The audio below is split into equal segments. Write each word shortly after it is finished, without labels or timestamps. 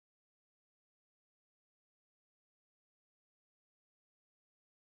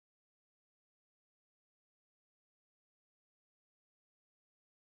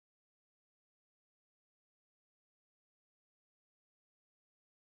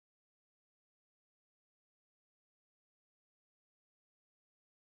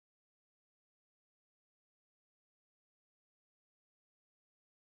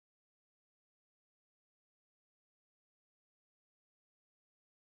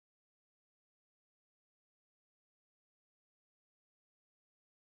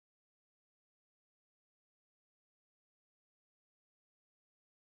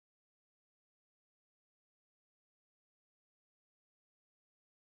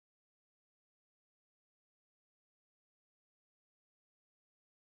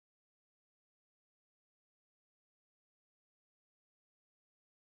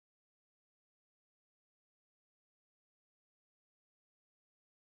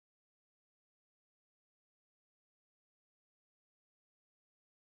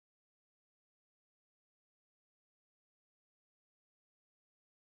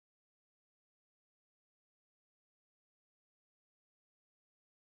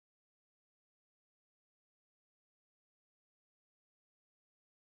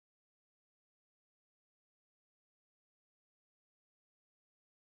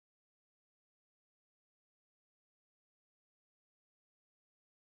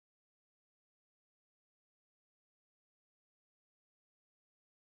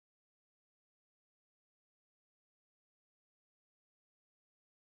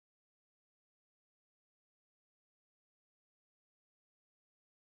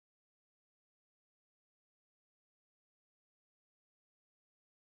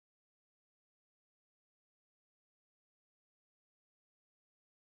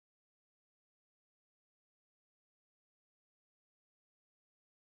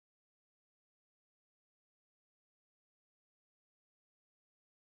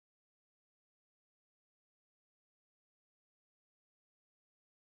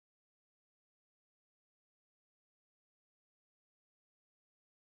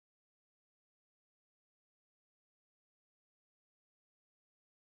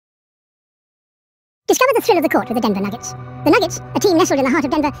Discover the thrill of the court with the Denver Nuggets. The Nuggets, a team nestled in the heart of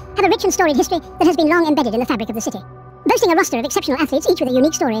Denver, have a rich and storied history that has been long embedded in the fabric of the city. Boasting a roster of exceptional athletes, each with a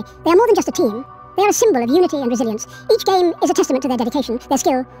unique story, they are more than just a team. They are a symbol of unity and resilience. Each game is a testament to their dedication, their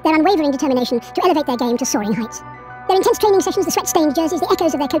skill, their unwavering determination to elevate their game to soaring heights. Their intense training sessions, the sweat-stained jerseys, the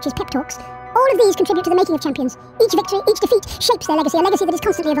echoes of their coaches' pep talks, all of these contribute to the making of champions. Each victory, each defeat shapes their legacy, a legacy that is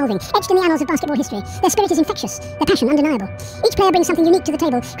constantly evolving, etched in the annals of basketball history. Their spirit is infectious, their passion undeniable. Each player brings something unique to the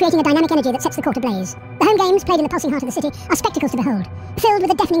table, creating a dynamic energy that sets the court ablaze. The home games, played in the pulsing heart of the city, are spectacles to behold, filled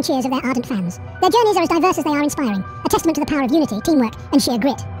with the deafening cheers of their ardent fans. Their journeys are as diverse as they are inspiring, a testament to the power of unity, teamwork, and sheer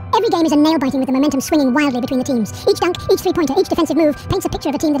grit. Every game is a nail-biting with the momentum swinging wildly between the teams. Each dunk, each three-pointer, each defensive move paints a picture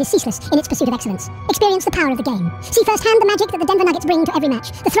of a team that is ceaseless in its pursuit of excellence. Experience the power of the game. See firsthand the magic that the Denver Nuggets bring to every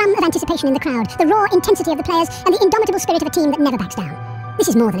match, the thrum of anticipation in the crowd, the raw intensity of the players, and the indomitable spirit of a team that never backs down. This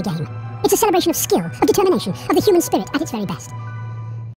is more than a game. It's a celebration of skill, of determination, of the human spirit at its very best.